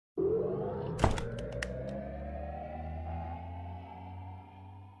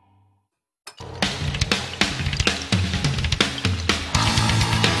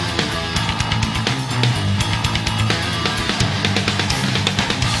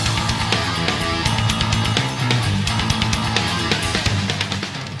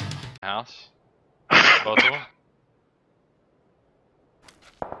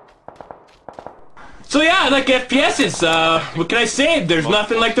So yeah, I like FPSs. What can I say? There's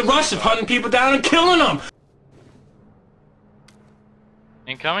nothing like the rush of hunting people down and killing them.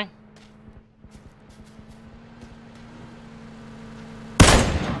 Incoming?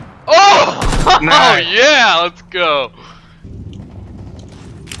 Oh! Nice. Oh yeah, let's go.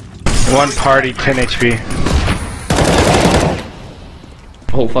 One party, 10 HP.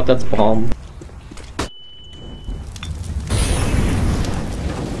 Oh fuck, that's bomb.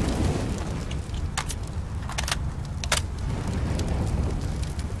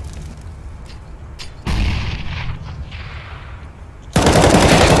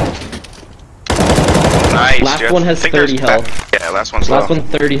 Nice. Last one has 30 health. Yeah, last one's Last low. one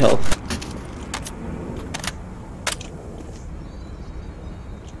 30 health.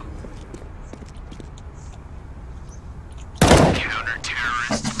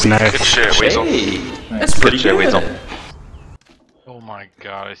 Nice. Good shit, Weasel. Hey, that's pretty Good shit, good. Weasel. Oh my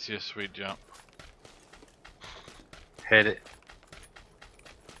god, I see a sweet jump. Hit it.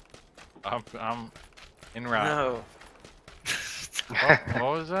 I'm in route. No.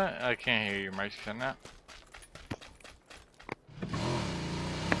 What was that? I can't hear you, Mike. Shut up.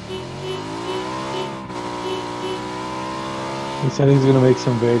 He said he's gonna make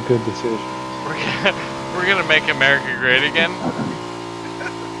some very good decisions. We're gonna make America great again.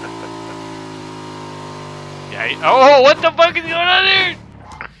 Yeah. Oh, what the fuck is going on here?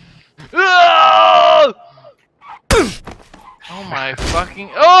 Oh, oh my fucking.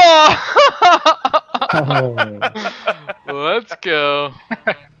 Oh! Let's go.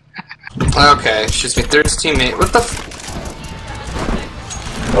 Okay, shoots me third teammate. What the f?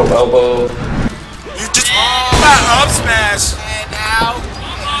 Oh, elbow. You just up smash. And now.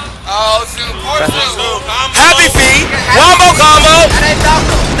 Oh, it's in the porcelain. Happy feet. Wombo combo.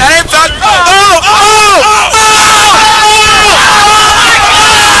 That ain't Falcon. Oh!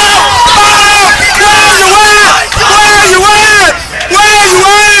 Where you at?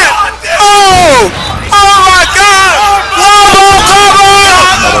 Oh! Oh my God! Wombo combo!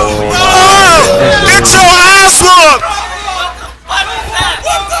 Oh! Get your ass whooped!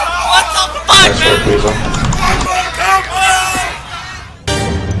 What the fuck, man?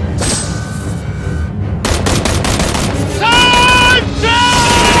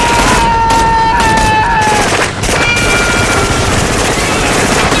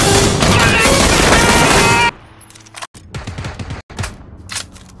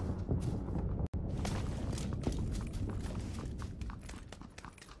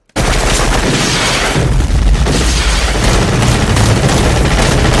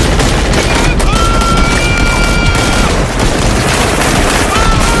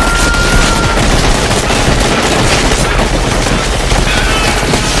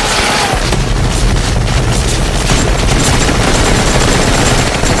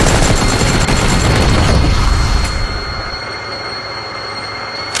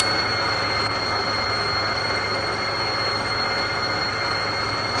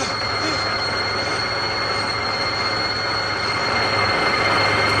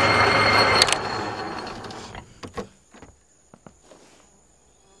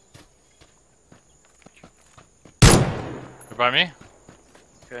 By me?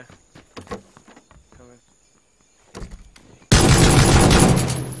 Okay. Coming.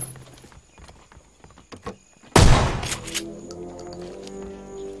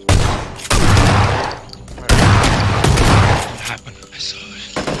 What happened? I saw it.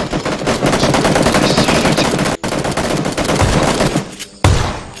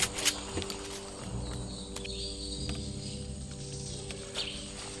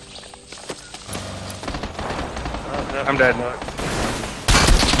 I'm dead.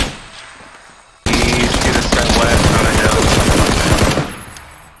 He's gonna step west on a hill.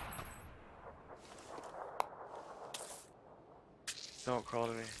 Don't crawl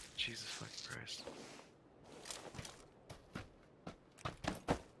to me. Jesus fucking Christ.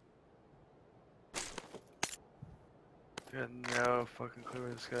 I got no fucking clue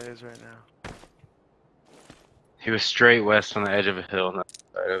where this guy is right now. He was straight west on the edge of a hill on the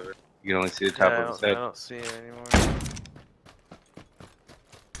side of it. You can only see the top of his I head. don't see it anymore.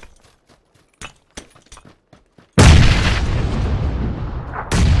 I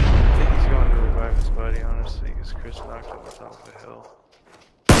think he's going to revive his buddy, honestly, because Chris knocked him on top of the hill.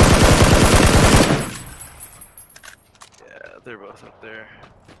 Yeah, they're both up there.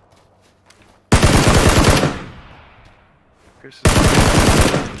 Chris is...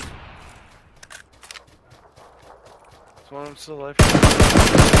 Is one of them still alive?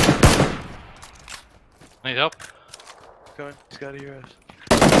 Need help? Coming, he's got to hear us.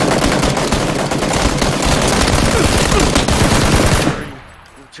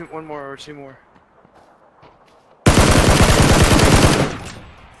 One more or two more.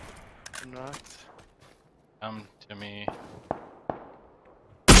 Come to me.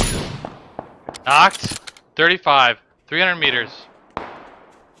 Knocked. 35. 300 meters.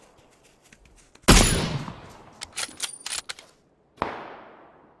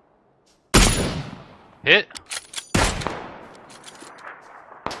 Hit.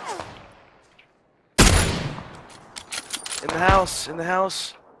 In the house, in the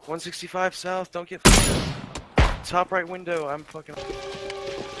house. 165 south, don't get top right window, I'm fucking...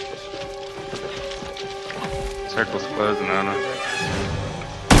 Circle's closing on him.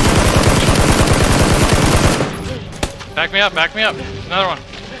 Back me up, back me up. Another one.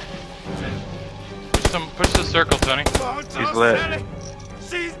 Push the circle, Tony. He's lit.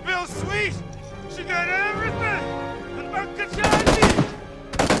 She's Bill Sweet. She got everything.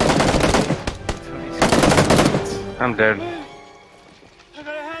 I'm dead. I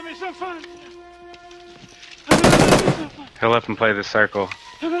gotta have me some fun. He'll up and play the circle.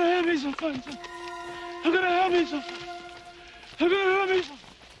 I'm gonna have me some fun. I'm gonna have me some fun. I'm gonna have me some fun.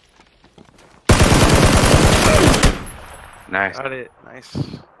 Nice. Got it, nice. It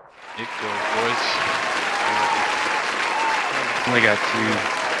goes, boys. Only got 2.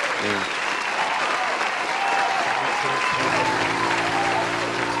 Yeah.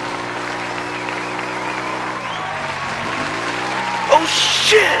 Oh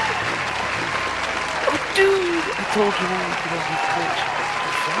shit! Oh dude! I told you when we could have coach.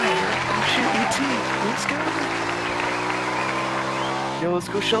 Fire! Oh shit, ET! Let's go! Yo, let's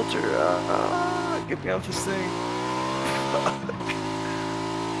go shelter. Get me off this thing. Fuck.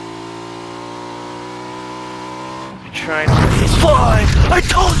 You're trying to fly! I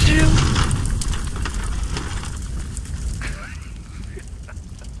told you!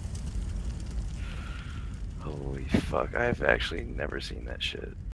 Holy fuck, I've actually never seen that shit.